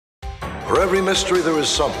For every mystery there is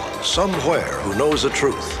someone, somewhere, who knows the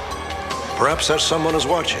truth. Perhaps that someone is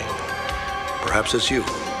watching. Perhaps it's you.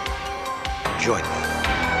 Join me.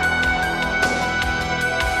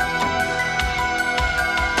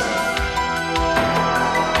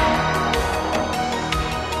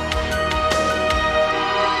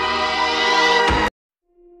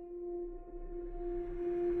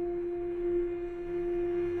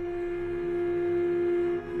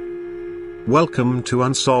 Welcome to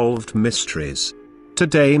Unsolved Mysteries.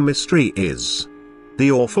 Today's mystery is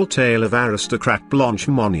the awful tale of Aristocrat Blanche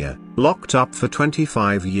Monnier, locked up for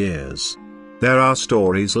 25 years. There are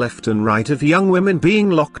stories left and right of young women being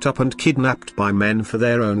locked up and kidnapped by men for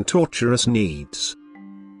their own torturous needs.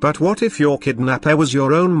 But what if your kidnapper was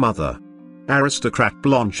your own mother? Aristocrat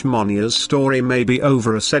Blanche Monnier's story may be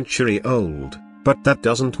over a century old, but that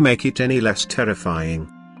doesn't make it any less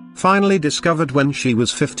terrifying. Finally discovered when she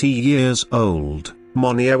was 50 years old,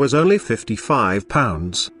 Monnier was only 55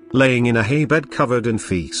 pounds, laying in a haybed covered in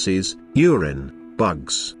feces, urine,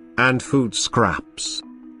 bugs, and food scraps.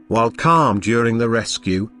 While calm during the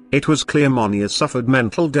rescue, it was clear Monnier suffered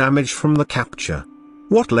mental damage from the capture.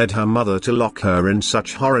 What led her mother to lock her in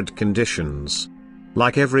such horrid conditions?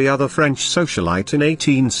 Like every other French socialite in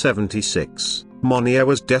 1876, Monnier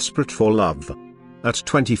was desperate for love. At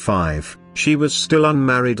 25, she was still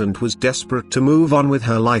unmarried and was desperate to move on with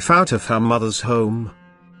her life out of her mother's home.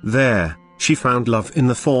 There, she found love in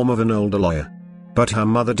the form of an older lawyer. But her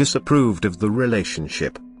mother disapproved of the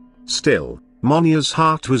relationship. Still, Monnier's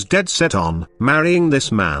heart was dead set on marrying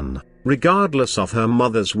this man, regardless of her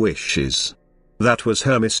mother's wishes. That was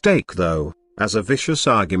her mistake though, as a vicious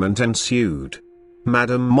argument ensued.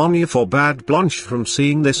 Madame Monnier forbade Blanche from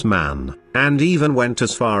seeing this man, and even went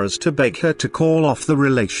as far as to beg her to call off the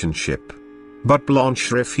relationship. But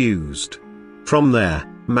Blanche refused. From there,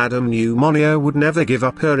 Madame knew Monnier would never give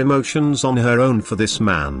up her emotions on her own for this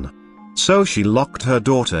man. So she locked her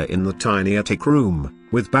daughter in the tiny attic room,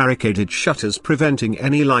 with barricaded shutters preventing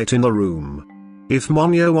any light in the room. If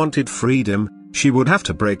Monnier wanted freedom, she would have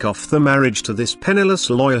to break off the marriage to this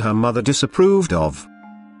penniless lawyer her mother disapproved of.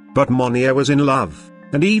 But Monnier was in love,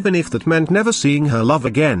 and even if that meant never seeing her love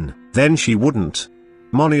again, then she wouldn't.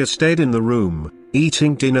 Monnier stayed in the room,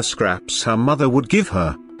 eating dinner scraps her mother would give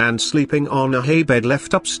her, and sleeping on a haybed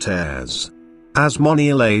left upstairs. As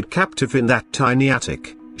Monnier laid captive in that tiny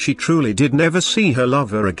attic, she truly did never see her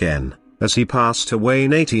lover again, as he passed away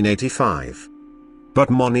in 1885. But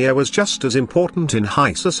Monnier was just as important in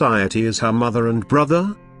high society as her mother and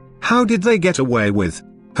brother. How did they get away with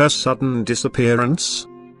her sudden disappearance?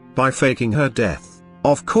 By faking her death,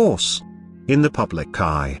 of course. In the public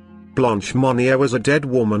eye, Blanche Monnier was a dead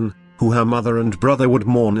woman, who her mother and brother would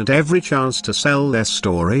mourn at every chance to sell their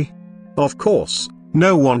story. Of course,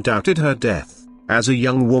 no one doubted her death, as a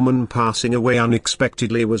young woman passing away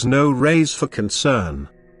unexpectedly was no raise for concern.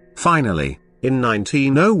 Finally, in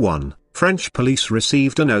 1901, French police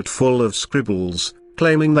received a note full of scribbles,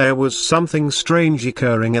 claiming there was something strange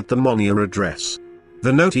occurring at the Monnier address.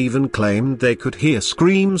 The note even claimed they could hear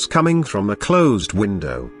screams coming from a closed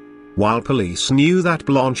window. While police knew that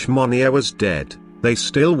Blanche Monnier was dead, they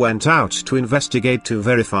still went out to investigate to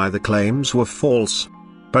verify the claims were false.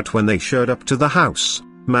 But when they showed up to the house,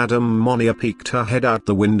 Madame Monnier peeked her head out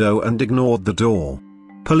the window and ignored the door.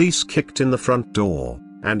 Police kicked in the front door,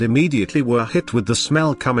 and immediately were hit with the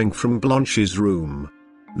smell coming from Blanche's room.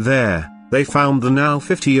 There, they found the now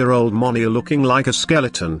 50-year-old Monnier looking like a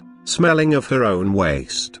skeleton, smelling of her own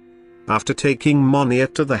waste. After taking Monnier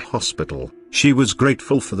to the hospital, she was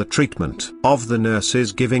grateful for the treatment of the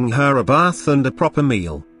nurses giving her a bath and a proper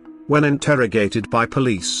meal. When interrogated by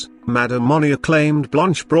police, Madame Monnier claimed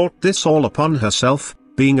Blanche brought this all upon herself,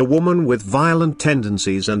 being a woman with violent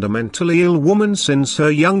tendencies and a mentally ill woman since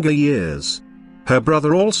her younger years. Her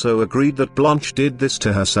brother also agreed that Blanche did this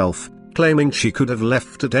to herself, claiming she could have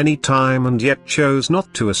left at any time and yet chose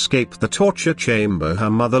not to escape the torture chamber her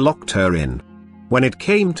mother locked her in. When it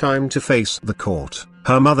came time to face the court,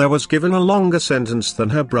 her mother was given a longer sentence than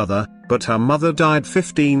her brother, but her mother died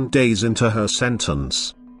 15 days into her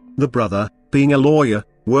sentence. The brother, being a lawyer,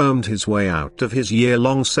 wormed his way out of his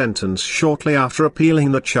year-long sentence shortly after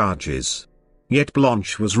appealing the charges. Yet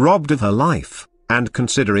Blanche was robbed of her life, and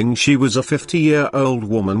considering she was a 50-year-old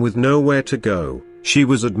woman with nowhere to go, she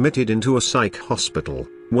was admitted into a psych hospital,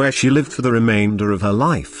 where she lived for the remainder of her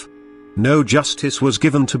life. No justice was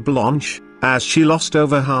given to Blanche, as she lost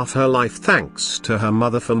over half her life thanks to her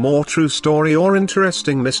mother. For more true story or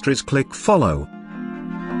interesting mysteries, click follow.